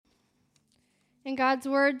In God's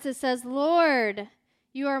words, it says, Lord,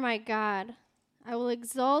 you are my God. I will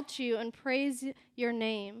exalt you and praise your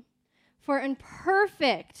name. For in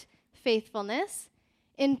perfect faithfulness,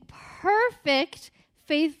 you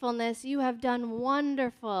have done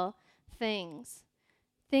wonderful things,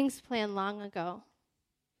 things planned long ago.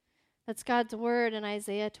 That's God's word in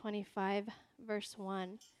Isaiah 25, verse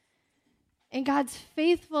 1. And God's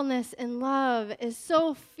faithfulness and love is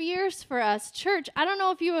so fierce for us. Church, I don't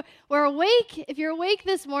know if you were awake, if you're awake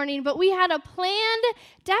this morning, but we had a planned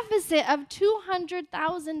deficit of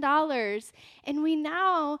 $200,000, and we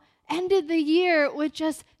now ended the year with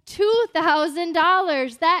just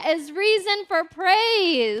 $2,000. That is reason for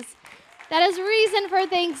praise. That is reason for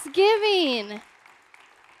thanksgiving.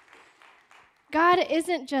 God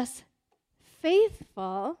isn't just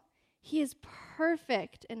faithful, He is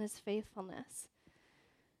perfect in His faithfulness.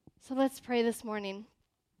 So let's pray this morning.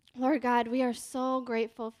 Lord God, we are so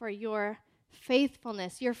grateful for your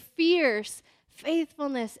faithfulness, your fierce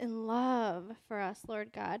faithfulness and love for us,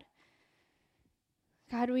 Lord God.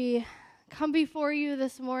 God, we come before you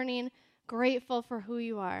this morning grateful for who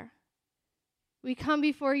you are. We come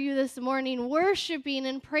before you this morning worshiping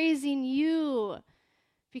and praising you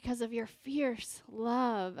because of your fierce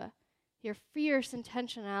love, your fierce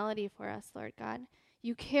intentionality for us, Lord God.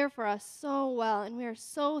 You care for us so well, and we are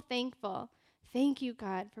so thankful. Thank you,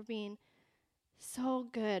 God, for being so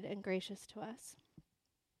good and gracious to us.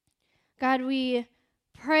 God, we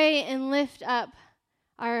pray and lift up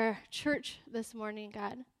our church this morning,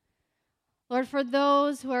 God. Lord, for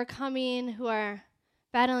those who are coming, who are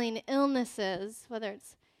battling illnesses, whether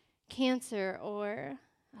it's cancer or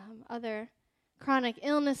other chronic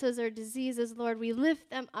illnesses or diseases, Lord, we lift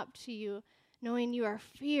them up to you, knowing you are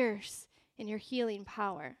fierce in your healing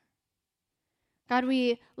power. God,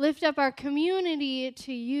 we lift up our community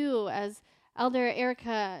to you, as Elder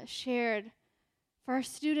Erica shared, for our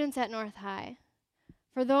students at North High,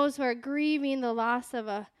 for those who are grieving the loss of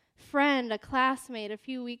a friend, a classmate a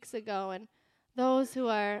few weeks ago, and those who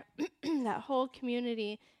are that whole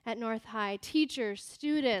community at North High, teachers,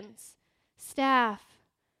 students, staff,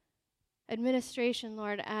 administration,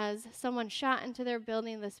 Lord, as someone shot into their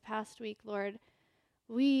building this past week, Lord,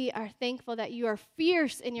 we are thankful that you are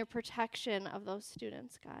fierce in your protection of those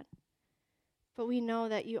students, God. But we know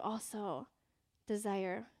that you also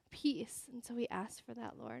desire peace, and so we ask for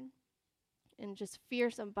that, Lord. In just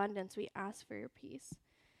fierce abundance, we ask for your peace.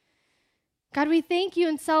 God, we thank you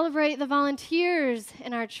and celebrate the volunteers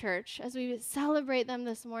in our church. As we celebrate them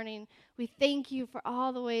this morning, we thank you for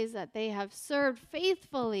all the ways that they have served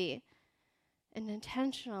faithfully and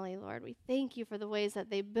intentionally, Lord. We thank you for the ways that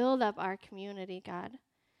they build up our community, God.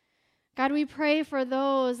 God, we pray for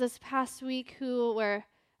those this past week who were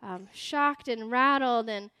shocked and rattled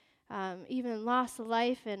and even lost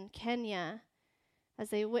life in Kenya as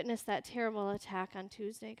they witnessed that terrible attack on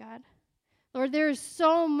Tuesday, God. Lord, there is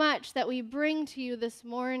so much that we bring to you this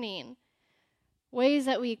morning, ways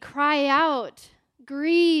that we cry out,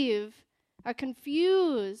 grieve, are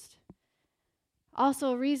confused.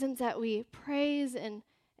 Also, reasons that we praise and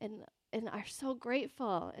are so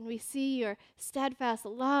grateful, and we see your steadfast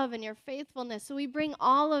love and your faithfulness. So we bring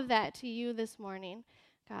all of that to you this morning,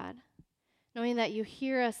 God, knowing that you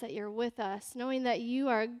hear us, that you're with us, knowing that you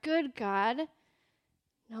are a good God,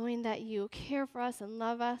 knowing that you care for us and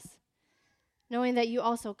love us, knowing that you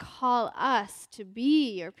also call us to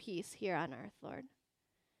be your peace here on earth, Lord.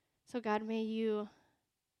 So, God, may you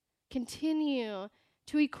continue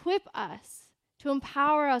to equip us, to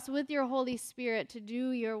empower us with your Holy Spirit to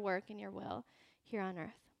do your work and your will here on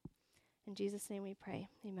earth. In Jesus' name we pray.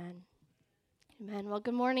 Amen. Amen. Well,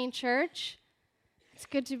 good morning, church. It's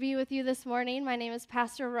good to be with you this morning. My name is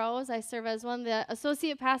Pastor Rose. I serve as one of the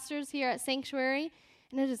associate pastors here at Sanctuary,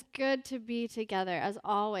 and it is good to be together, as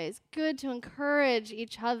always. Good to encourage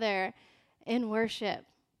each other in worship.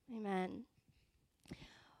 Amen.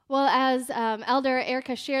 Well, as Elder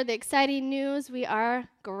Erica shared the exciting news, we are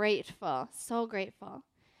grateful, so grateful.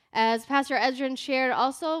 As Pastor Edrin shared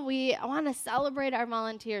also, we want to celebrate our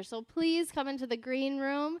volunteers. So please come into the green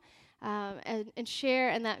room and share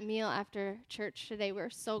in that meal after church today. We're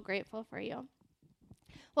so grateful for you.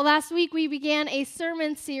 Well, last week we began a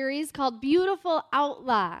sermon series called Beautiful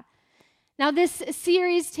Outlaw. Now, this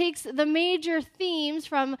series takes the major themes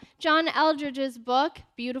from John Eldredge's book,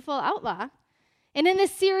 Beautiful Outlaw. And in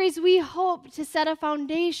this series, we hope to set a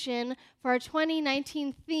foundation for our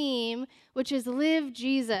 2019 theme, which is Live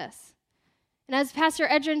Jesus. And as Pastor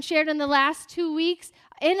Edrin shared in the last 2 weeks,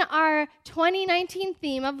 in our 2019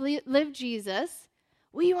 theme of Live Jesus,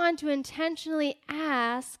 we want to intentionally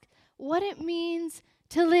ask what it means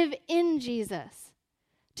to live in Jesus.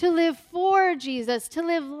 to live for Jesus, to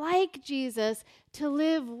live like Jesus, to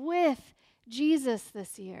live with Jesus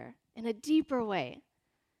this year in a deeper way.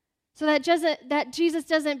 So that Jesus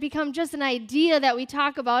doesn't become just an idea that we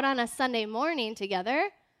talk about on a Sunday morning together,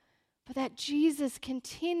 but that Jesus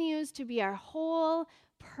continues to be our whole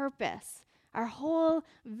purpose, our whole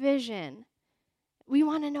vision. We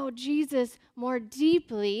want to know Jesus more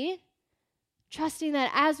deeply, trusting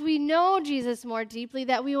that as we know Jesus more deeply,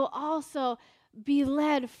 that we will also be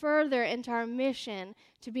led further into our mission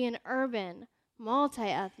to be an urban,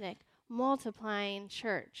 multi-ethnic, multiplying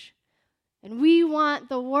church. And we want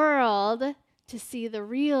the world to see the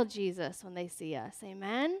real Jesus when they see us.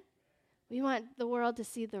 Amen? We want the world to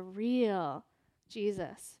see the real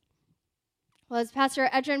Jesus. Well, as Pastor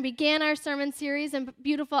Edrin began our sermon series in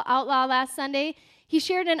Beautiful Outlaw last Sunday, he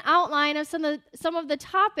shared an outline of some of the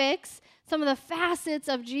topics, some of the facets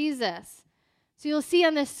of Jesus. So you'll see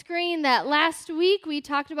on the screen that last week we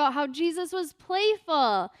talked about how Jesus was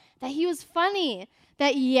playful, that he was funny,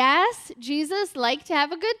 that yes, Jesus liked to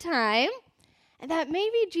have a good time, and that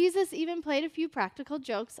maybe Jesus even played a few practical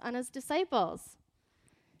jokes on his disciples.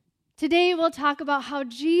 Today we'll talk about how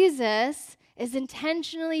Jesus is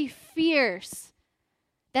intentionally fierce,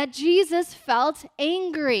 that Jesus felt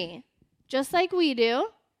angry, just like we do,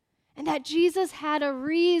 and that Jesus had a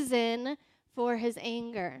reason for his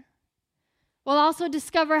anger. We'll also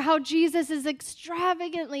discover how Jesus is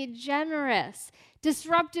extravagantly generous,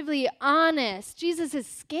 disruptively honest. Jesus is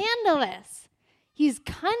scandalous. He's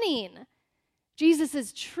cunning. Jesus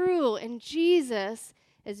is true, and Jesus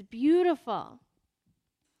is beautiful.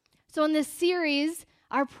 So in this series,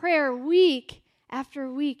 our prayer week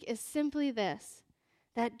after week is simply this,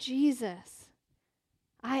 that Jesus,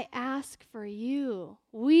 I ask for you.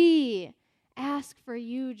 We ask for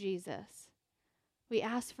you, Jesus. We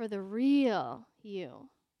ask for the real you.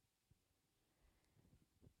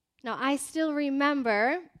 Now, I still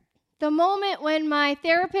remember the moment when my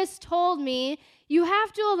therapist told me, you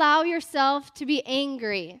have to allow yourself to be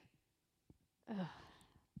angry. Ugh.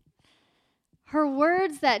 Her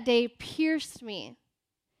words that day pierced me.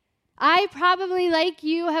 I probably, like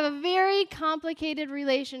you, have a very complicated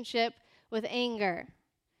relationship with anger.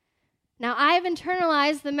 Now, I've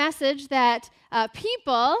internalized the message that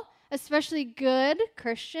people, especially good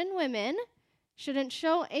Christian women, shouldn't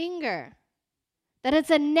show anger. That it's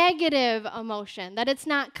a negative emotion, that it's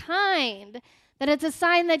not kind, that it's a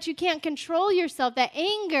sign that you can't control yourself, that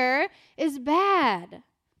anger is bad.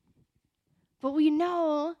 But we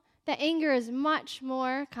know that anger is much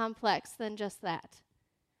more complex than just that.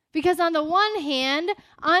 Because on the one hand,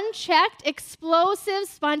 unchecked, explosive,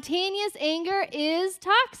 spontaneous anger is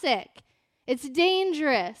toxic. It's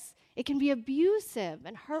dangerous. It can be abusive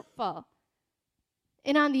and hurtful.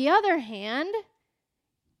 And on the other hand,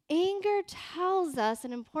 anger tells us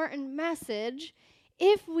an important message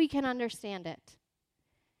if we can understand it.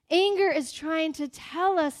 Anger is trying to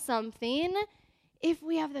tell us something if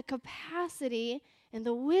we have the capacity and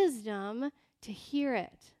the wisdom to hear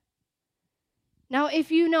it. Now,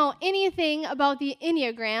 if you know anything about the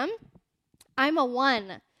Enneagram, I'm a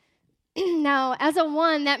 1. Now, as a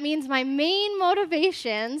 1, that means my main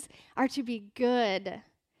motivations are to be good,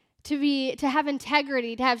 to have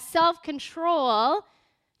integrity, to have self-control,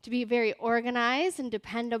 to be very organized and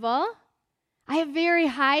dependable. I have very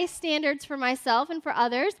high standards for myself and for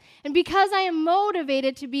others, and because I am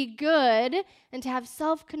motivated to be good and to have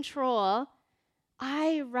self-control,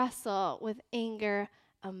 I wrestle with anger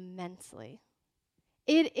immensely.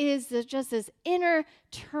 It is just this inner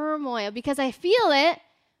turmoil because I feel it,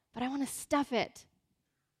 but I want to stuff it.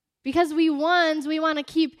 Because we want to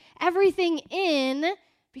keep everything in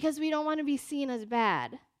because we don't want to be seen as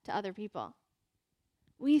bad to other people.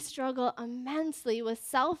 We struggle immensely with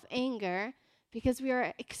self-anger because we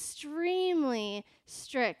are extremely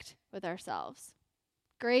strict with ourselves.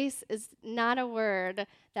 Grace is not a word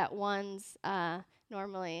that ones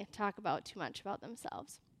normally talk about too much about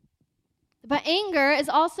themselves. But anger is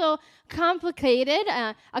also complicated,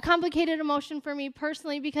 a complicated emotion for me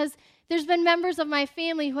personally because there's been members of my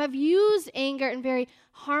family who have used anger in very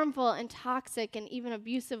harmful and toxic and even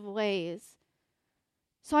abusive ways.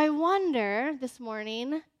 So I wonder this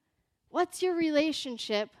morning, what's your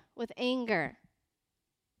relationship with anger?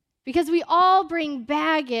 Because we all bring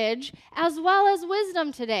baggage as well as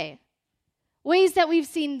wisdom today. Ways that we've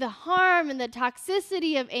seen the harm and the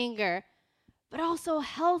toxicity of anger, but also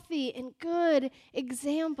healthy and good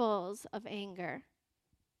examples of anger.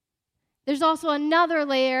 There's also another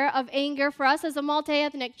layer of anger for us as a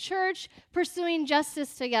multi-ethnic church pursuing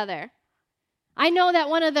justice together. I know that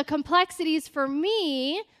one of the complexities for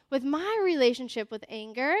me with my relationship with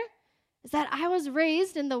anger is that I was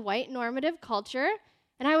raised in the white normative culture,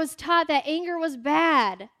 and I was taught that anger was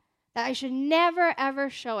bad, that I should never, ever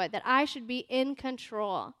show it, that I should be in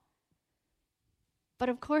control. But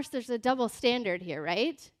of course, there's a double standard here,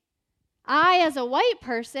 right? I, as a white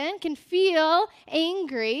person, can feel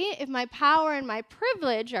angry if my power and my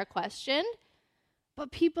privilege are questioned,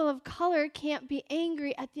 but people of color can't be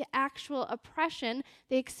angry at the actual oppression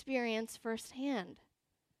they experience firsthand.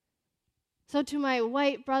 So to my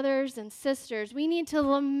white brothers and sisters, we need to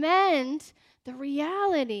lament the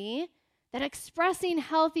reality that expressing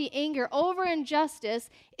healthy anger over injustice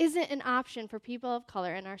isn't an option for people of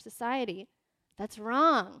color in our society. That's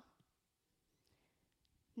wrong.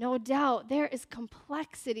 No doubt, there is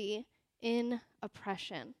complexity in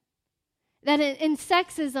oppression. That in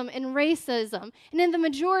sexism and racism and in the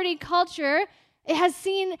majority culture, it has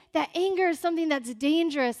seen that anger is something that's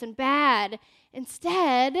dangerous and bad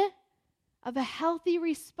instead of a healthy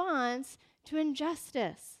response to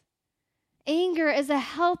injustice. Anger is a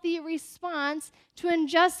healthy response to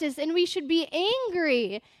injustice, and we should be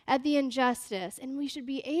angry at the injustice, and we should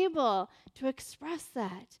be able to express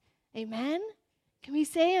that. Amen? Can we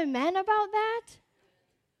say amen about that?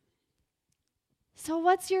 So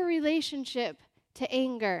what's your relationship to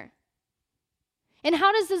anger? And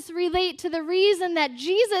how does this relate to the reason that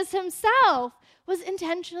Jesus himself was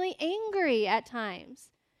intentionally angry at times?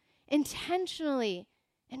 Intentionally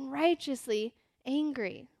and righteously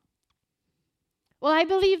angry. Well, I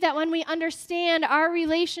believe that when we understand our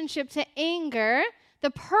relationship to anger,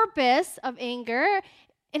 the purpose of anger,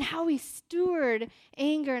 and how we steward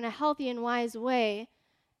anger in a healthy and wise way,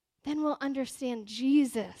 then we'll understand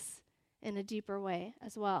Jesus in a deeper way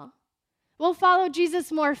as well. We'll follow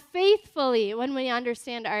Jesus more faithfully when we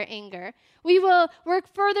understand our anger. We will work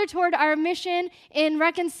further toward our mission in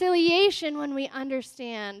reconciliation when we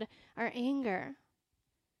understand our anger.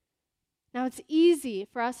 Now, it's easy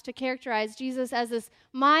for us to characterize Jesus as this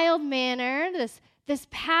mild-mannered, this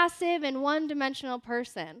passive and one-dimensional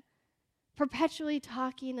person, perpetually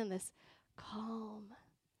talking in this calm,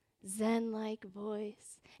 Zen-like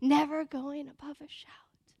voice, never going above a shout.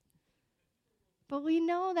 But we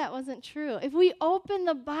know that wasn't true. If we open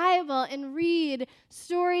the Bible and read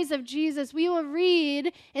stories of Jesus, we will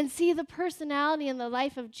read and see the personality and the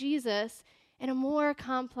life of Jesus in a more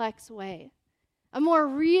complex way, a more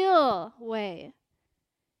real way.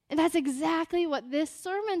 And that's exactly what this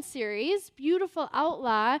sermon series, Beautiful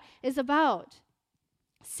Outlaw, is about.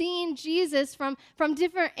 Seeing Jesus from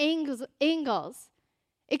different angles,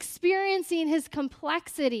 experiencing his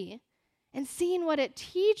complexity, and seeing what it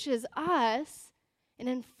teaches us and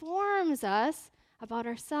informs us about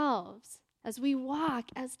ourselves as we walk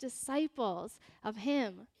as disciples of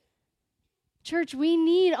him. Church, we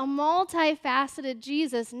need a multifaceted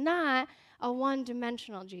Jesus, not a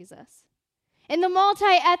one-dimensional Jesus. And the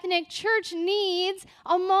multi-ethnic church needs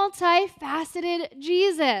a multifaceted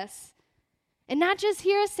Jesus. And not just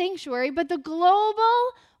here at Sanctuary, but the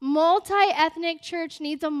global multi-ethnic church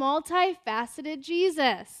needs a multifaceted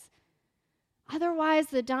Jesus. Otherwise,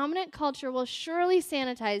 the dominant culture will surely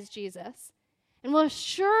sanitize Jesus and will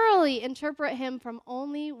surely interpret him from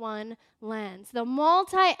only one lens. The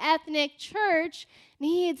multi-ethnic church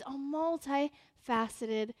needs a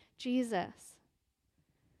multifaceted Jesus.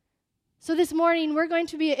 So this morning, we're going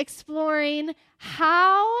to be exploring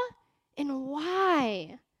how and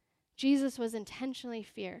why Jesus was intentionally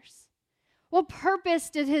fierce. What purpose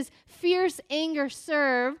did his fierce anger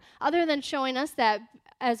serve other than showing us that,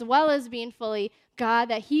 as well as being fully God,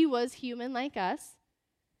 that he was human like us?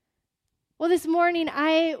 Well, this morning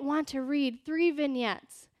I want to read 3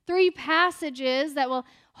 vignettes, 3 passages that will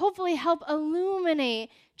hopefully help illuminate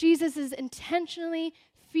Jesus' intentionally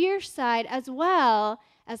fierce side as well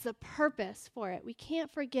as the purpose for it. We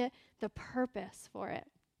can't forget the purpose for it.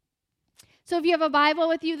 So if you have a Bible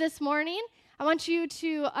with you this morning, I want you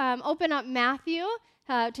to open up Matthew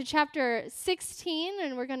to chapter 16,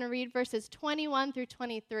 and we're going to read verses 21 through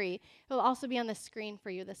 23. It will also be on the screen for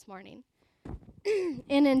you this morning.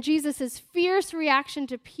 And in Jesus' fierce reaction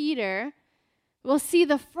to Peter, we'll see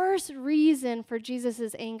the first reason for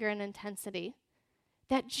Jesus' anger and intensity,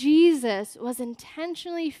 that Jesus was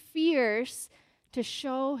intentionally fierce to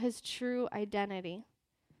show his true identity.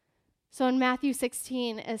 So in Matthew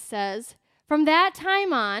 16, it says, "From that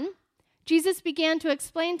time on, Jesus began to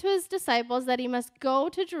explain to his disciples that he must go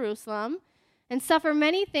to Jerusalem and suffer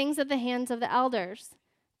many things at the hands of the elders,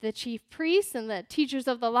 the chief priests, and the teachers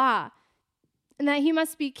of the law, and that he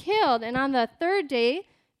must be killed and on the 3rd day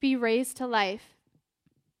be raised to life."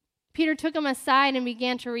 Peter took him aside and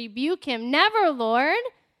began to rebuke him. "Never, Lord,"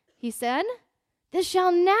 he said. "This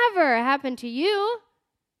shall never happen to you."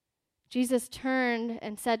 Jesus turned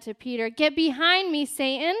and said to Peter, "Get behind me,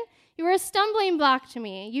 Satan. You are a stumbling block to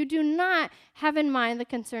me. You do not have in mind the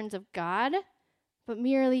concerns of God, but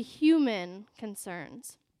merely human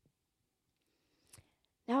concerns."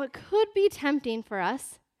 Now, it could be tempting for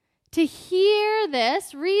us to hear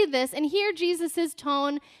this, read this, and hear Jesus'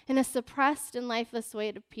 tone in a suppressed and lifeless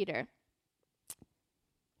way to Peter.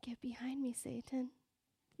 "Get behind me, Satan.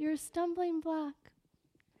 You're a stumbling block."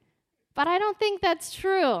 But I don't think that's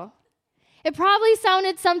true. It probably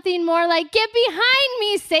sounded something more like, "Get behind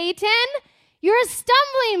me, Satan. You're a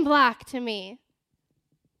stumbling block to me."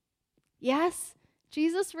 Yes,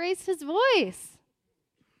 Jesus raised his voice.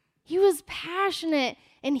 He was passionate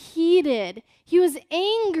and heated. He was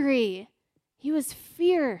angry. He was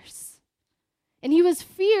fierce. And he was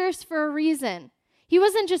fierce for a reason. He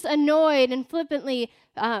wasn't just annoyed and flippantly,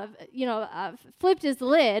 flipped his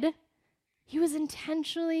lid. He was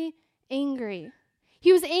intentionally angry.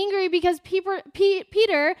 He was angry because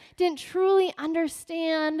Peter didn't truly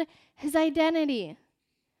understand his identity.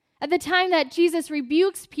 At the time that Jesus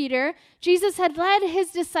rebukes Peter, Jesus had led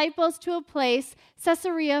his disciples to a place,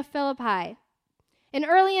 Caesarea Philippi. And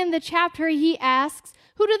early in the chapter, he asks,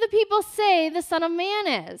 "Who do the people say the Son of Man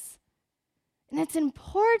is?" And it's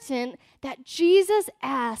important that Jesus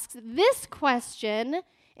asks this question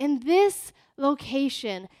in this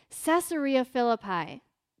location, Caesarea Philippi.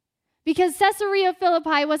 Because Caesarea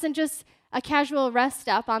Philippi wasn't just a casual rest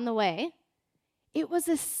stop on the way. It was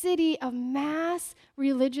a city of mass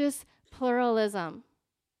religious pluralism.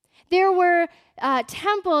 There were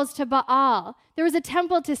temples to Baal. There was a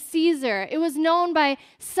temple to Caesar. It was known by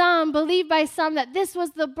some, believed by some, that this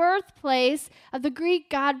was the birthplace of the Greek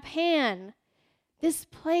god Pan. This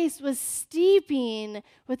place was steeping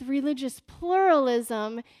with religious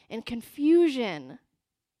pluralism and confusion.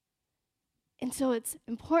 And so it's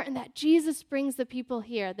important that Jesus brings the people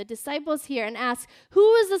here, the disciples here, and asks,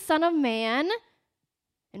 "Who is the Son of Man?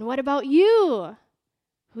 And what about you?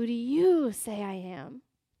 Who do you say I am?"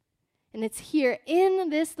 And it's here in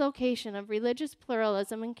this location of religious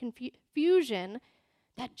pluralism and confusion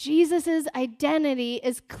that Jesus' identity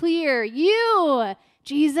is clear. You,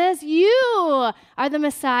 Jesus, you are the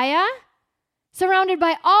Messiah. Surrounded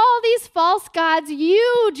by all these false gods,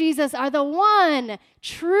 you, Jesus, are the one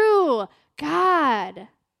true God.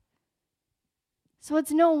 So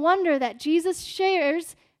it's no wonder that Jesus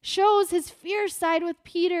shows his fierce side with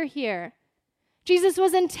Peter here. Jesus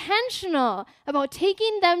was intentional about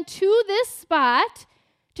taking them to this spot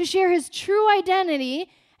to share his true identity,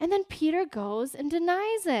 and then Peter goes and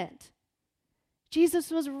denies it. Jesus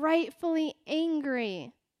was rightfully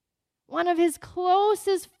angry. One of his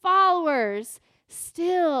closest followers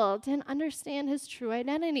still didn't understand his true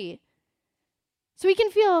identity. So we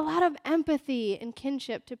can feel a lot of empathy and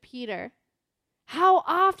kinship to Peter. How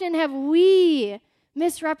often have we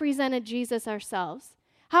misrepresented Jesus ourselves?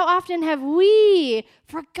 How often have we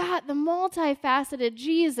forgot the multifaceted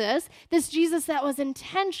Jesus, this Jesus that was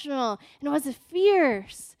intentional and was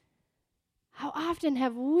fierce? How often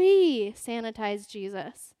have we sanitized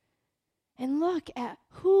Jesus? And look at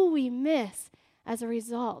who we miss as a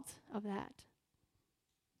result of that.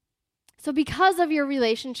 So because of your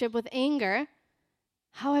relationship with anger,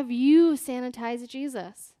 how have you sanitized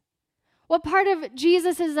Jesus? What part of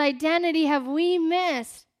Jesus' identity have we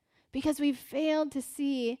missed because we've failed to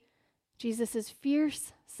see Jesus'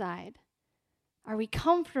 fierce side? Are we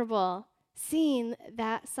comfortable seeing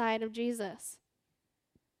that side of Jesus?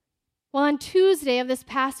 Well, on Tuesday of this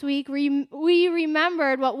past week, we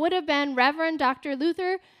remembered what would have been Reverend Dr.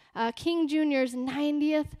 Luther King Jr.'s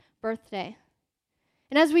 90th birthday.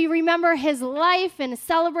 And as we remember his life and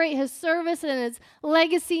celebrate his service and his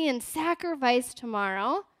legacy and sacrifice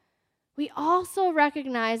tomorrow, we also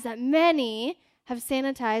recognize that many have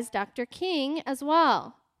sanitized Dr. King as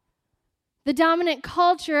well. The dominant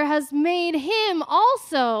culture has made him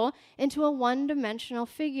also into a one-dimensional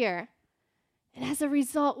figure. And as a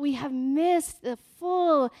result, we have missed the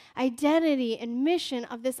full identity and mission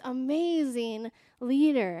of this amazing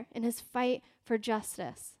leader in his fight for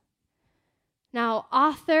justice. Now,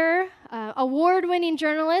 author, award-winning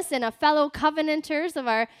journalist, and a fellow Covenanters of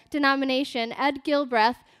our denomination, Ed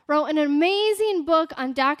Gilbreth, wrote an amazing book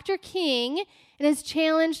on Dr. King and his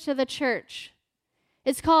challenge to the church.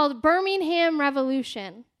 It's called Birmingham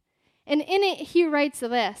Revolution. And in it, he writes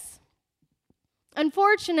this: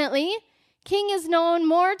 "Unfortunately, King is known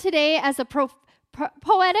more today as a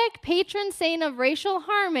poetic patron saint of racial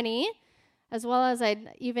harmony, as well as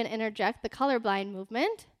I'd even interject the colorblind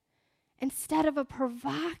movement, instead of a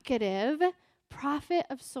provocative prophet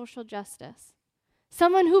of social justice.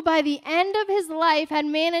 Someone who by the end of his life had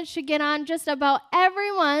managed to get on just about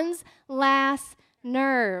everyone's last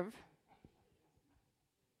nerve.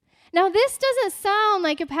 Now, this doesn't sound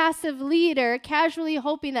like a passive leader casually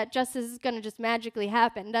hoping that justice is going to just magically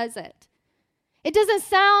happen, does it? It doesn't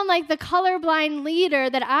sound like the colorblind leader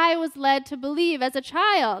that I was led to believe as a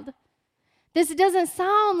child. This doesn't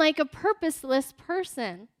sound like a purposeless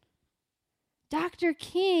person. Dr.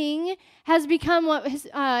 King has become what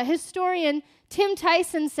historian Tim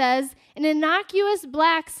Tyson says, an innocuous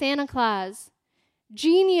black Santa Claus,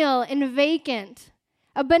 genial and vacant,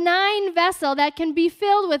 a benign vessel that can be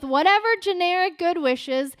filled with whatever generic good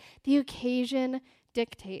wishes the occasion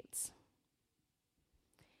dictates.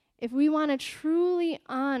 If we want to truly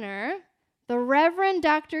honor the Reverend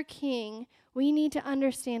Dr. King, we need to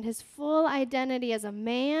understand his full identity as a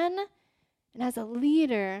man and as a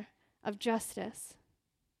leader of justice.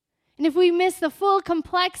 And if we miss the full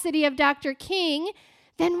complexity of Dr. King,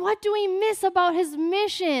 then what do we miss about his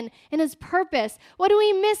mission and his purpose? What do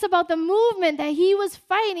we miss about the movement that he was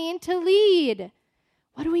fighting to lead?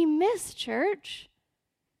 What do we miss, church?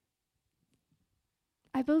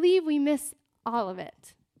 I believe we miss all of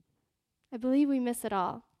it. I believe we miss it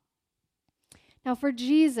all. Now, for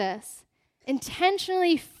Jesus,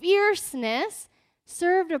 intentionally fierceness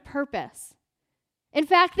served a purpose. In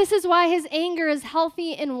fact, this is why his anger is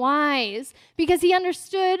healthy and wise, because he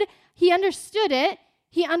understood it,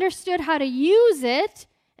 he understood how to use it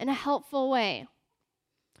in a helpful way.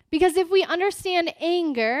 Because if we understand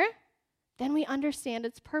anger, then we understand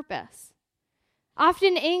its purpose.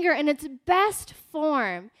 Often anger in its best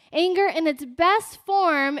form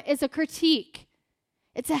is a critique.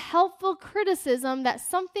 It's a helpful criticism that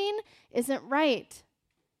something isn't right.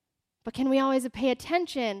 But can we always pay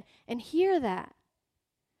attention and hear that?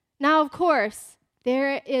 Now, of course,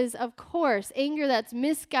 there is, anger that's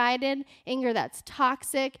misguided, anger that's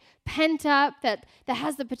toxic, pent up, that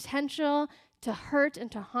has the potential to hurt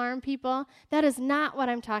and to harm people. That is not what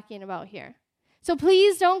I'm talking about here. So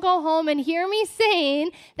please don't go home and hear me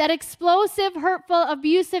saying that explosive, hurtful,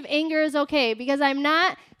 abusive anger is okay, because I'm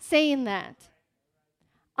not saying that.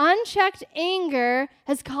 Unchecked anger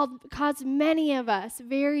has caused many of us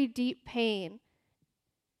very deep pain.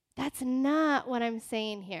 That's not what I'm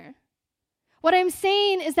saying here. What I'm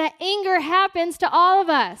saying is that anger happens to all of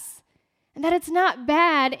us, and that it's not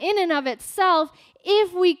bad in and of itself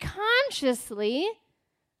if we consciously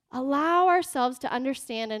allow ourselves to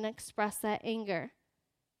understand and express that anger.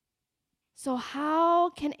 So how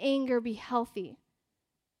can anger be healthy?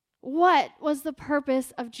 What was the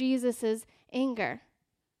purpose of Jesus' anger?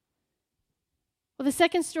 Well, the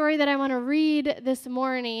second story that I want to read this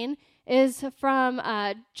morning is from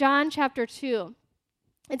John chapter 2.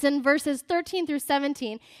 It's in verses 13 through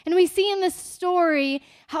 17. And we see in this story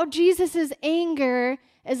how Jesus' anger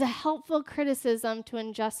is a helpful criticism to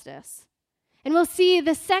injustice. And we'll see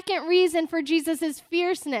the second reason for Jesus'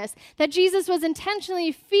 fierceness, that Jesus was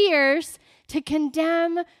intentionally fierce to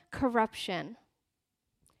condemn corruption.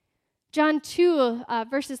 John 2,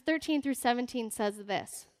 verses 13 through 17 says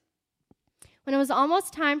this. When it was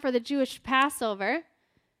almost time for the Jewish Passover,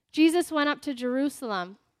 Jesus went up to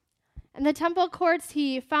Jerusalem. In the temple courts,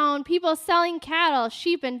 he found people selling cattle,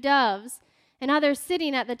 sheep, and doves, and others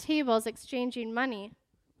sitting at the tables exchanging money.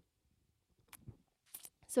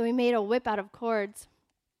 So he made a whip out of cords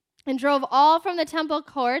and drove all from the temple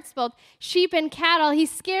courts, both sheep and cattle. He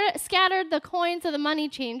scattered the coins of the money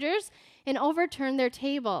changers and overturned their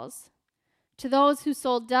tables. To those who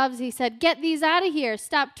sold doves, he said, "Get these out of here.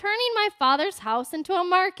 Stop turning my Father's house into a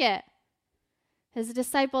market." His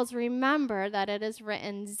disciples remember that it is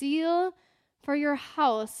written, "Zeal for your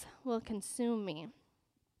house will consume me."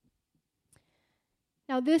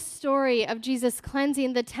 Now, this story of Jesus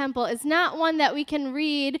cleansing the temple is not one that we can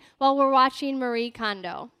read while we're watching Marie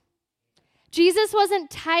Kondo. Jesus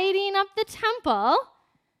wasn't tidying up the temple.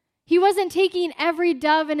 He wasn't taking every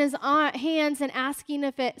dove in his hands and asking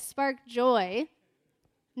if it sparked joy.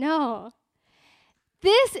 No.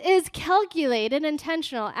 This is calculated,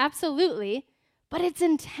 intentional, absolutely, but it's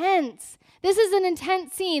intense. This is an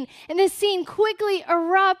intense scene, and this scene quickly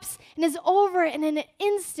erupts and is over in an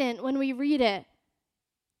instant when we read it.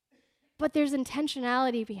 But there's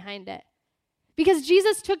intentionality behind it, because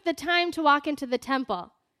Jesus took the time to walk into the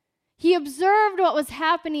temple. He observed what was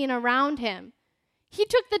happening around him. He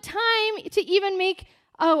took the time to even make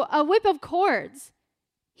a whip of cords.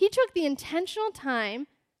 He took the intentional time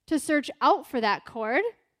to search out for that cord,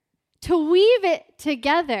 to weave it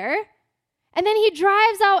together, and then he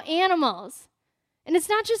drives out animals. And it's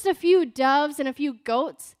not just a few doves and a few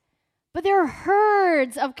goats, but there are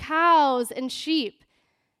herds of cows and sheep.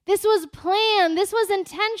 This was planned. This was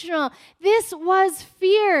intentional. This was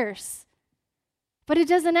fierce. But it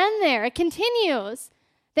doesn't end there. It continues.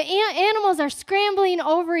 The animals are scrambling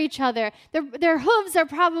over each other. Their hooves are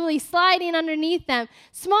probably sliding underneath them.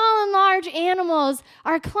 Small and large animals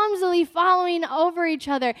are clumsily following over each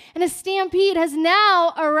other, and a stampede has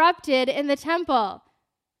now erupted in the temple.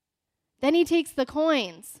 Then he takes the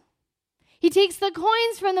coins. He takes the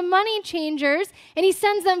coins from the money changers, and he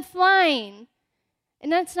sends them flying. And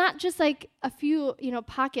that's not just like a few,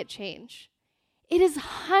 pocket change. It is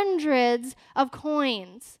hundreds of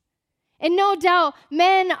coins. And no doubt,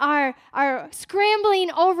 men are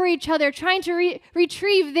scrambling over each other, trying to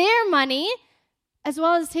retrieve their money, as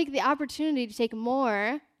well as take the opportunity to take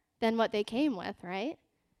more than what they came with, right?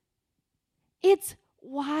 It's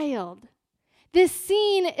wild. This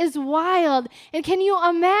scene is wild. And can you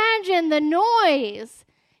imagine the noise?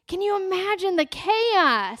 Can you imagine the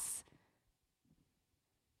chaos?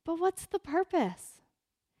 But what's the purpose?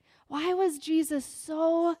 Why was Jesus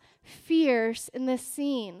so fierce in this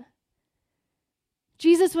scene?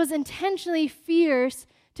 Jesus was intentionally fierce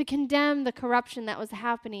to condemn the corruption that was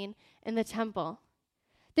happening in the temple.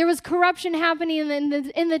 There was corruption happening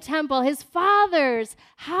in the temple, his Father's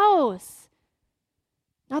house.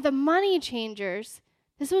 Now, the money changers,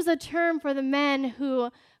 this was a term for the men who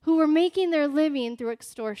were making their living through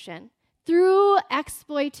extortion, through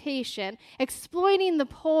exploitation, exploiting the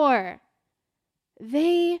poor.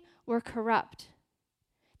 They were corrupt.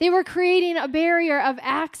 They were creating a barrier of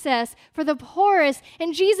access for the poorest.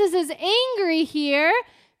 And Jesus is angry here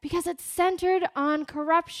because it's centered on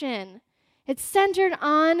corruption. It's centered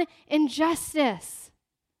on injustice.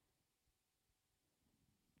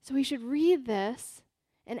 So we should read this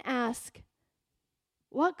and ask,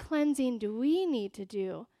 what cleansing do we need to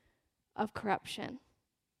do of corruption?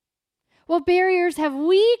 What barriers have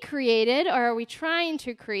we created or are we trying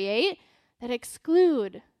to create that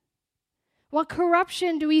exclude? What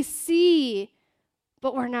corruption do we see,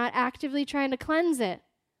 but we're not actively trying to cleanse it?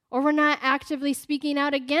 Or we're not actively speaking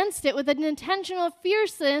out against it with an intentional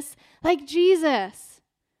fierceness like Jesus?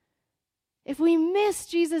 If we miss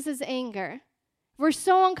Jesus' anger, if we're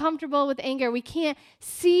so uncomfortable with anger, we can't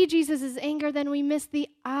see Jesus' anger, then we miss the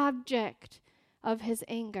object of his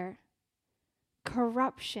anger.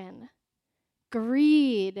 Corruption,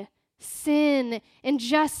 greed, sin,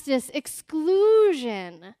 injustice,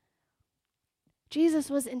 exclusion. Jesus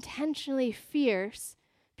was intentionally fierce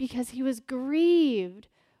because he was grieved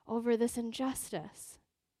over this injustice.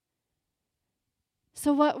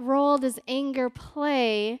 So what role does anger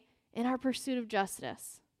play in our pursuit of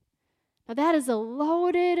justice? Now that is a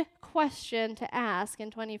loaded question to ask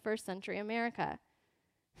in 21st century America.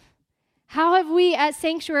 How have we at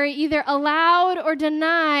Sanctuary either allowed or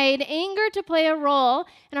denied anger to play a role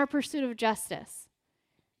in our pursuit of justice?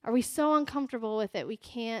 Are we so uncomfortable with it we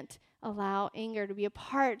can't allow anger to be a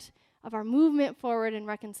part of our movement forward in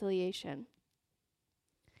reconciliation?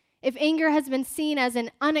 If anger has been seen as an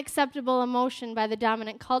unacceptable emotion by the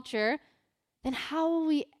dominant culture, then how will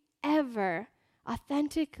we ever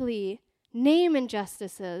authentically name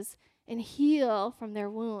injustices and heal from their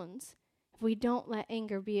wounds if we don't let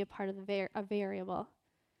anger be a part of a variable?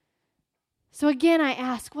 So again, I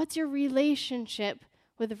ask, what's your relationship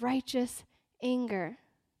with righteous anger?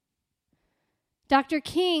 Dr.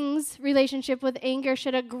 King's relationship with anger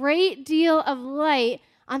shed a great deal of light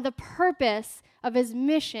on the purpose of his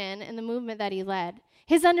mission in the movement that he led.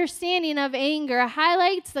 His understanding of anger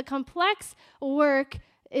highlights the complex work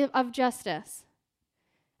of justice.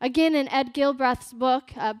 Again, in Ed Gilbreth's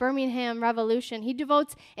book, Birmingham Revolution, he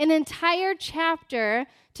devotes an entire chapter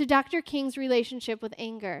to Dr. King's relationship with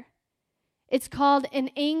anger. It's called An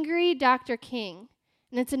Angry Dr. King.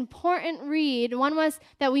 And it's an important read, one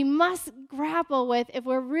that we must grapple with if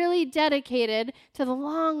we're really dedicated to the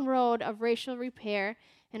long road of racial repair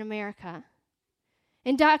in America.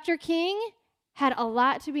 And Dr. King had a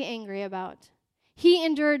lot to be angry about. He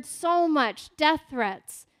endured so much: death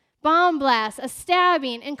threats, bomb blasts, a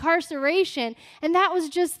stabbing, incarceration, and that was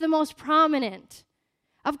just the most prominent.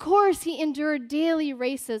 Of course, he endured daily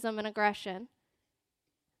racism and aggression.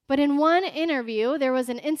 But in one interview, there was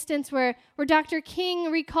an instance where Dr.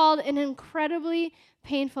 King recalled an incredibly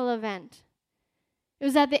painful event. It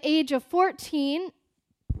was at the age of 14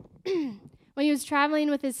 when he was traveling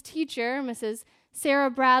with his teacher, Mrs. Sarah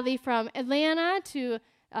Bradley, from Atlanta to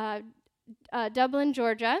Dublin,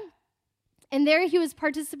 Georgia. And there he was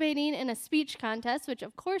participating in a speech contest, which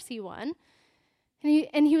of course he won.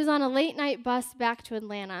 And he was on a late night bus back to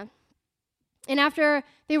Atlanta. And after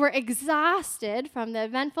they were exhausted from the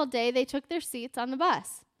eventful day, they took their seats on the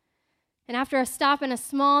bus. And after a stop in a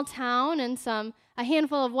small town and a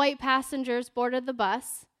handful of white passengers boarded the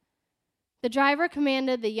bus, the driver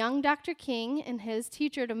commanded the young Dr. King and his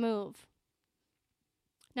teacher to move.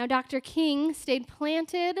 Now, Dr. King stayed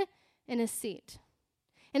planted in his seat.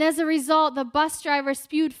 And as a result, the bus driver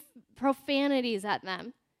spewed profanities at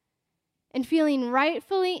them. And feeling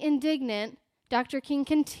rightfully indignant, Dr. King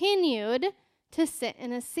continued to sit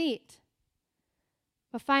in his seat.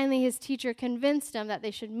 But finally, his teacher convinced him that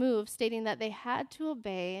they should move, stating that they had to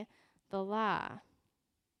obey the law.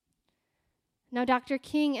 Now, Dr.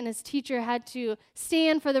 King and his teacher had to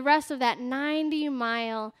stand for the rest of that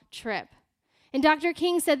 90-mile trip. And Dr.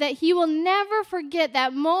 King said that he will never forget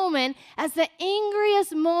that moment as the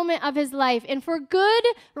angriest moment of his life, and for good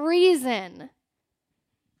reason.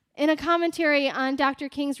 In a commentary on Dr.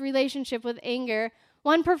 King's relationship with anger,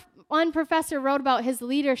 one professor wrote about his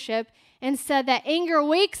leadership and said that anger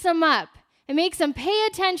wakes him up and makes them pay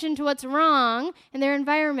attention to what's wrong in their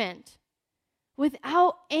environment.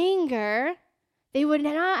 Without anger, they would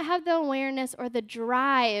not have the awareness or the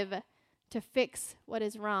drive to fix what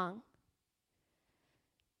is wrong.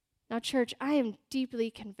 Now, church, I am deeply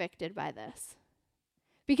convicted by this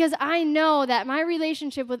because I know that my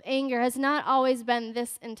relationship with anger has not always been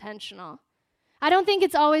this intentional. I don't think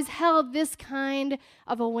it's always held this kind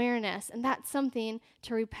of awareness, and that's something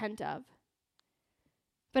to repent of.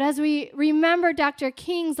 But as we remember Dr.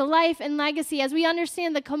 King's life and legacy, as we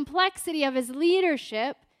understand the complexity of his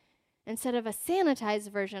leadership, instead of a sanitized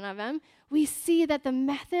version of him, we see that the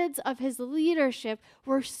methods of his leadership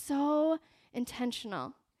were so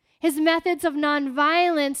intentional. His methods of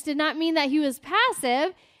nonviolence did not mean that he was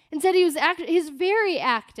passive. Instead, he was very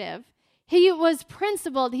active. He was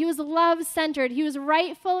principled. He was love-centered. He was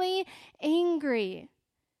rightfully angry.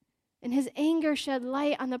 And his anger shed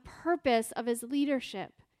light on the purpose of his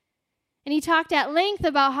leadership. And he talked at length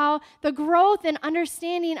about how the growth and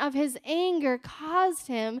understanding of his anger caused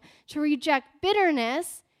him to reject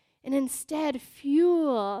bitterness and instead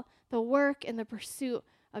fuel the work and the pursuit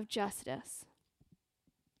of justice.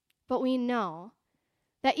 But we know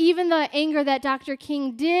that even the anger that Dr.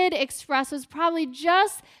 King did express was probably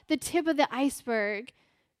just the tip of the iceberg,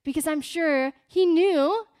 because I'm sure he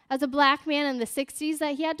knew as a black man in the 60s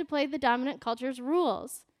that he had to play the dominant culture's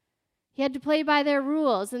rules. He had to play by their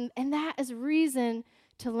rules, and that is reason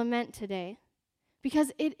to lament today,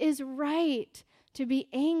 because it is right to be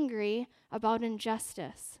angry about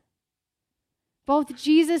injustice. Both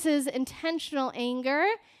Jesus' intentional anger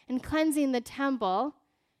in cleansing the temple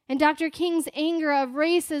and Dr. King's anger of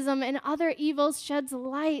racism and other evils sheds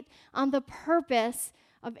light on the purpose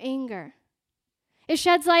of anger. It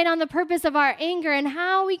sheds light on the purpose of our anger and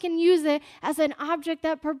how we can use it as an object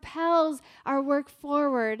that propels our work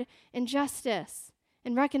forward in justice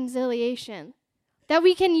and reconciliation. That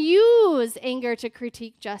we can use anger to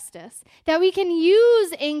critique justice. That we can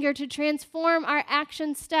use anger to transform our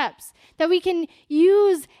action steps. That we can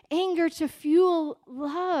use anger to fuel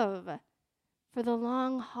love for the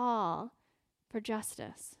long haul for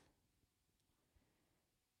justice.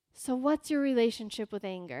 So what's your relationship with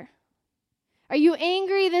anger? Are you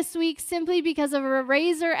angry this week simply because of a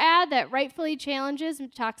Razor ad that rightfully challenges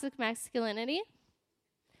toxic masculinity?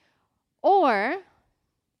 Or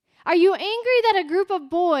are you angry that a group of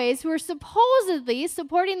boys who are supposedly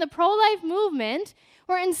supporting the pro-life movement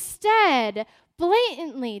were instead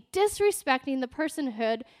blatantly disrespecting the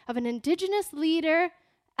personhood of an Indigenous leader,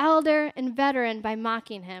 elder, and veteran by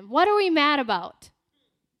mocking him? What are we mad about?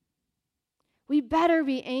 We better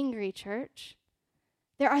be angry, church.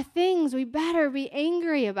 There are things we better be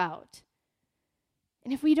angry about.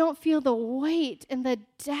 And if we don't feel the weight and the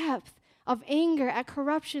depth of anger at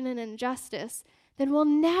corruption and injustice, then we'll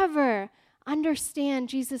never understand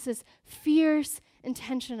Jesus' fierce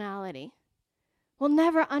intentionality. We'll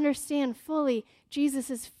never understand fully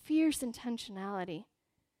Jesus' fierce intentionality.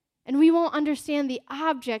 And we won't understand the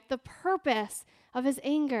object, the purpose of his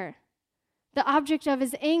anger. The object of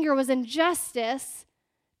his anger was injustice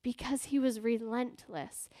because he was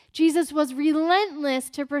relentless. Jesus was relentless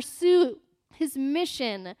to pursue his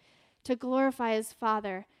mission to glorify his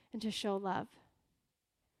Father and to show love.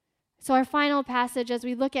 So our final passage as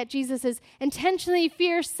we look at Jesus' intentionally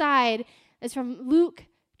fierce side is from Luke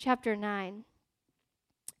chapter 9.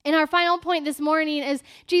 And our final point this morning is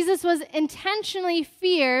Jesus was intentionally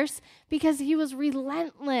fierce because he was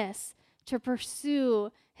relentless to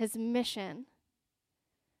pursue his mission.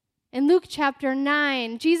 In Luke chapter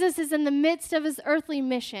 9, Jesus is in the midst of his earthly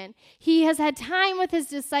mission. He has had time with his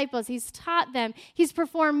disciples. He's taught them. He's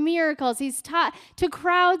performed miracles. He's taught to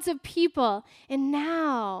crowds of people. And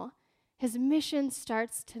now his mission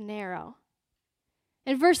starts to narrow.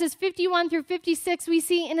 In verses 51 through 56, we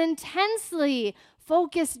see an intensely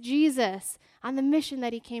focused Jesus on the mission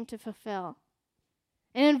that he came to fulfill.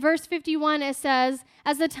 And in verse 51, it says,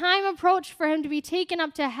 as the time approached for him to be taken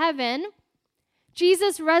up to heaven,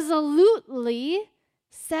 Jesus resolutely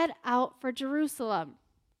set out for Jerusalem.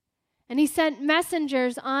 And he sent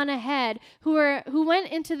messengers on ahead who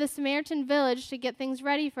went into the Samaritan village to get things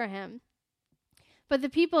ready for him. But the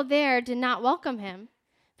people there did not welcome him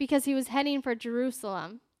because he was heading for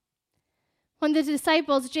Jerusalem. When the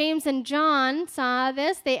disciples, James and John, saw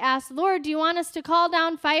this, they asked, Lord, do you want us to call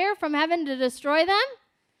down fire from heaven to destroy them?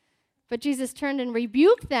 But Jesus turned and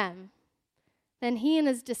rebuked them. Then he and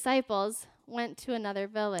his disciples went to another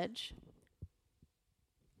village.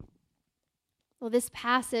 Well, this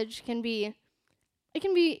passage can be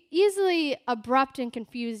easily abrupt and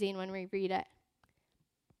confusing when we read it.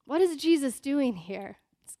 What is Jesus doing here?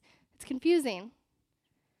 It's confusing.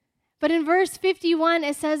 But in verse 51,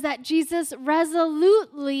 it says that Jesus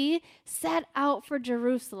resolutely set out for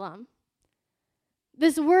Jerusalem.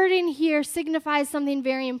 This wording here signifies something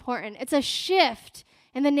very important. It's a shift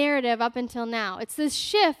in the narrative up until now. It's this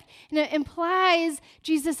shift, and it implies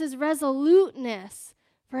Jesus' resoluteness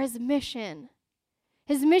for his mission.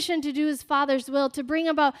 His mission to do his Father's will, to bring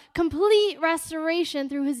about complete restoration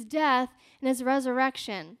through his death and his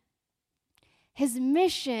resurrection. His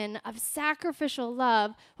mission of sacrificial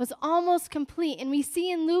love was almost complete. And we see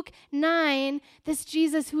in Luke 9 this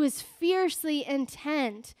Jesus who is fiercely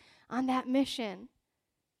intent on that mission.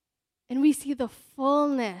 And we see the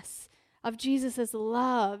fullness of Jesus'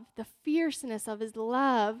 love, the fierceness of his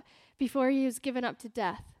love before he was given up to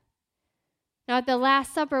death. Now, at the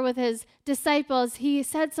Last Supper with his disciples, he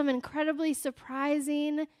said some incredibly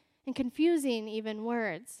surprising and confusing even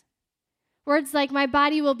words. Words like, my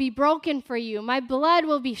body will be broken for you. My blood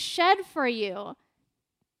will be shed for you.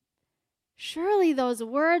 Surely those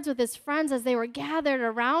words with his friends as they were gathered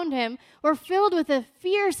around him were filled with a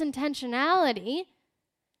fierce intentionality.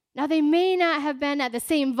 Now, they may not have been at the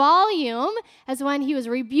same volume as when he was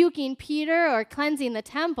rebuking Peter or cleansing the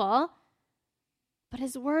temple, but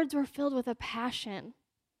his words were filled with a passion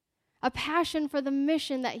for the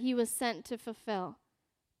mission that he was sent to fulfill.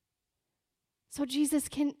 So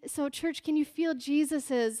church, can you feel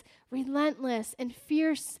Jesus' relentless and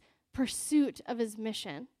fierce pursuit of his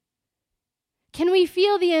mission? Can we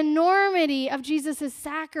feel the enormity of Jesus'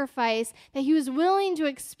 sacrifice that he was willing to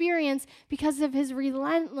experience because of his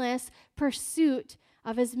relentless pursuit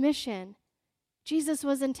of his mission? Jesus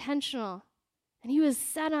was intentional, and he was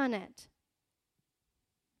set on it.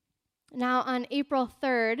 Now, on April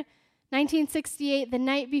 3rd, 1968, the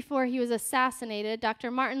night before he was assassinated,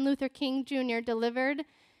 Dr. Martin Luther King Jr. delivered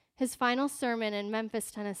his final sermon in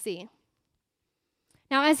Memphis, Tennessee.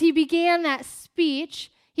 Now, as he began that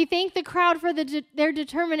speech, he thanked the crowd for their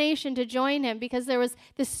determination to join him because there was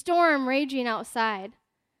this storm raging outside.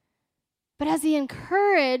 But as he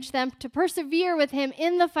encouraged them to persevere with him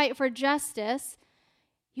in the fight for justice,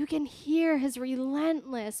 you can hear his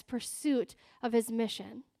relentless pursuit of his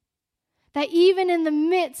mission. That even in the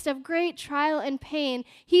midst of great trial and pain,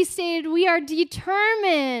 he stated, we are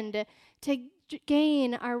determined to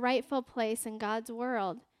gain our rightful place in God's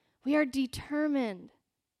world. We are determined.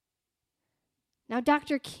 Now,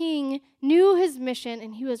 Dr. King knew his mission,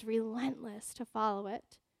 and he was relentless to follow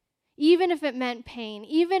it, even if it meant pain,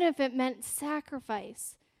 even if it meant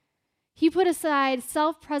sacrifice. He put aside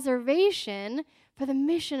self-preservation for the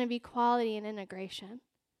mission of equality and integration.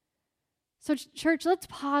 So, church, let's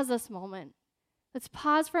pause this moment. Let's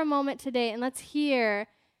pause for a moment today, and let's hear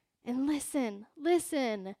and listen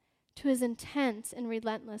to his intense and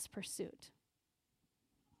relentless pursuit.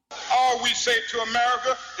 All we say to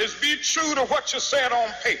America is be true to what you said on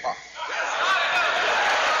paper.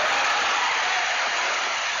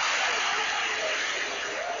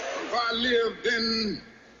 If I lived in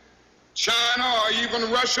China or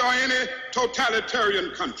even Russia or any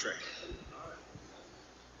totalitarian country,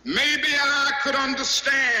 maybe I could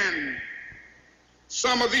understand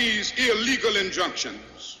some of these illegal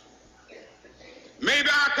injunctions. Maybe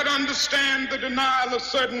I could understand the denial of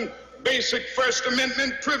certain basic First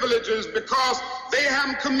Amendment privileges because they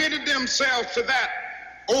haven't committed themselves to that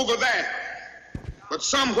over there. But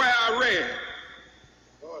somewhere I read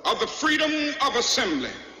of the freedom of assembly.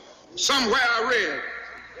 Somewhere I read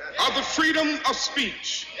of the freedom of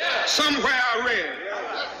speech. Somewhere I read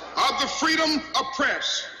of the freedom of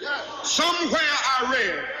press. Somewhere I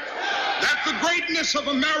read that the greatness of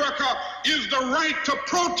America is the right to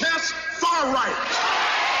protest far right.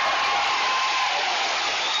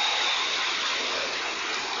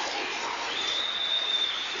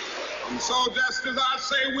 And so just as I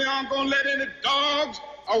say we aren't going to let any dogs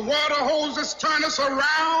or water hoses turn us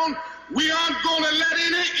around, we aren't going to let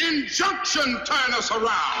any injunction turn us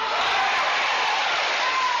around.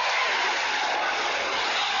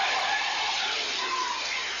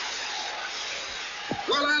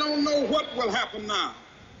 Well, I don't know what will happen now.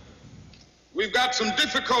 We've got some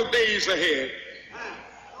difficult days ahead.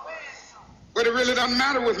 But it really doesn't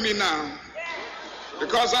matter with me now,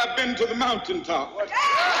 because I've been to the mountaintop.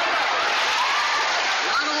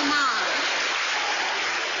 I don't mind.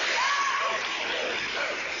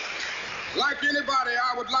 Like anybody,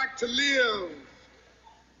 I would like to live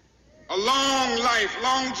a long life.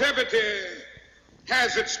 Longevity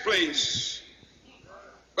has its place.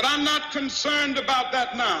 But I'm not concerned about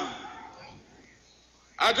that now.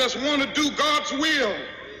 I just want to do God's will.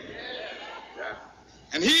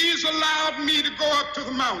 And He's allowed me to go up to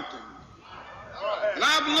the mountain. And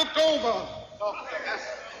I've looked over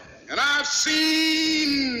and I've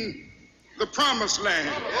seen the promised land.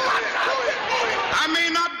 I may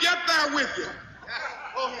not get there with you,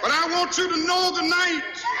 but I want you to know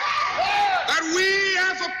tonight that we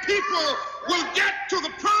as a people will get to the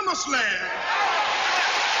promised land.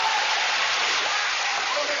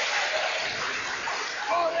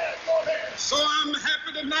 So I'm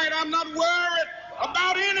happy tonight. I'm not worried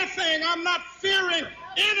about anything. I'm not fearing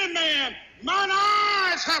any man. Mine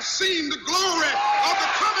eyes have seen the glory of the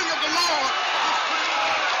coming of the Lord.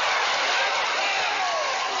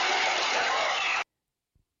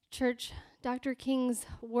 Church, Dr. King's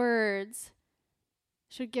words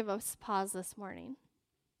should give us pause this morning.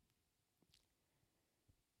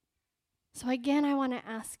 So again, I want to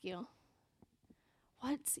ask you,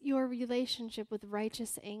 what's your relationship with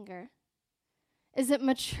righteous anger? Is it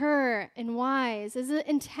mature and wise? Is it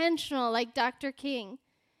intentional like Dr. King?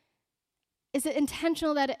 Is it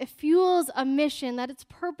intentional that it fuels a mission, that it's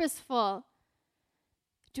purposeful?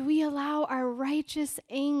 Do we allow our righteous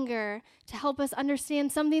anger to help us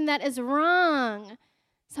understand something that is wrong,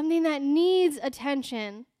 something that needs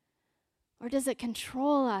attention? Or does it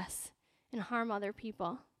control us and harm other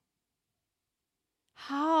people?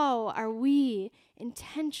 How are we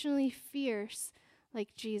intentionally fierce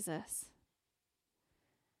like Jesus?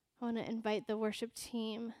 I want to invite the worship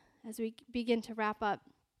team as we begin to wrap up.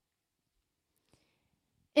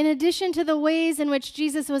 In addition to the ways in which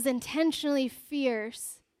Jesus was intentionally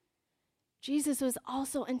fierce, Jesus was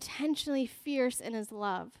also intentionally fierce in his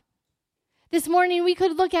love. This morning, we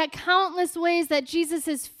could look at countless ways that Jesus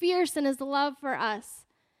is fierce in his love for us.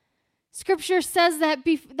 Scripture says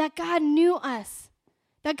that God knew us,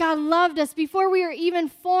 that God loved us before we were even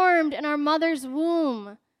formed in our mother's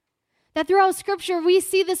womb. That throughout Scripture, we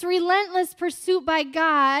see this relentless pursuit by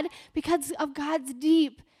God because of God's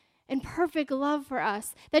deep and perfect love for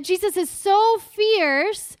us. That Jesus is so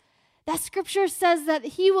fierce that Scripture says that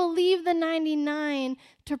he will leave the 99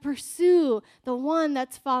 to pursue the one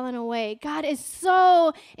that's fallen away. God is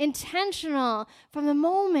so intentional. From the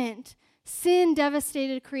moment sin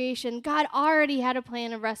devastated creation, God already had a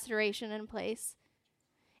plan of restoration in place.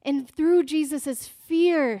 And through Jesus'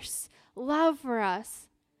 fierce love for us,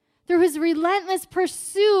 through his relentless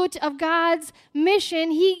pursuit of God's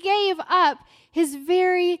mission, he gave up his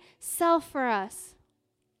very self for us.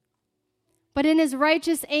 But in his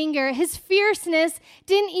righteous anger, his fierceness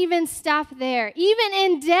didn't even stop there. Even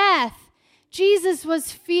in death, Jesus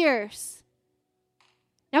was fierce.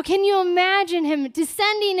 Now, can you imagine him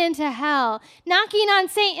descending into hell, knocking on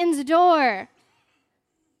Satan's door?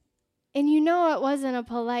 And you know it wasn't a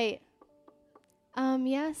polite,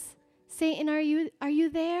 yes? Satan, are you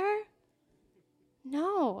there?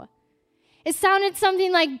 No. It sounded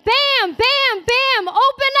something like, bam, bam, bam,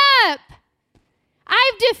 open up.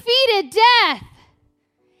 I've defeated death.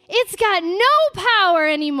 It's got no power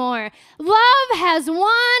anymore. Love has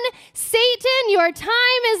won. Satan, your time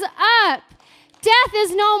is up. Death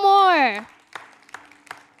is no more.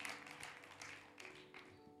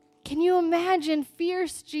 Can you imagine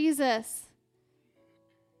fierce Jesus?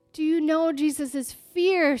 Do you know Jesus'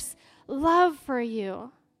 fierce love for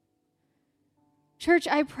you? Church,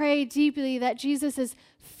 I pray deeply that Jesus'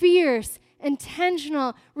 fierce,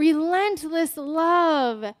 intentional, relentless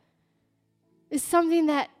love is something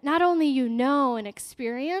that not only you know and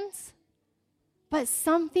experience, but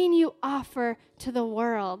something you offer to the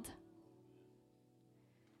world.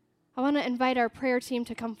 I want to invite our prayer team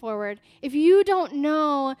to come forward. If you don't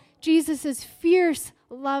know Jesus' fierce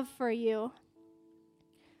love for you,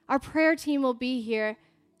 our prayer team will be here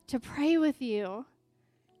to pray with you,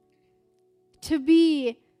 to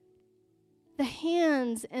be the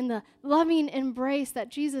hands and the loving embrace that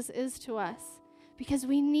Jesus is to us, because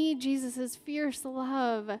we need Jesus' fierce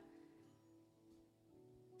love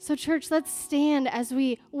So, church, let's stand as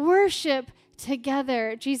we worship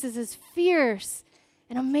together Jesus' fierce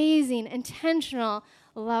and amazing, intentional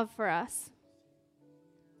love for us.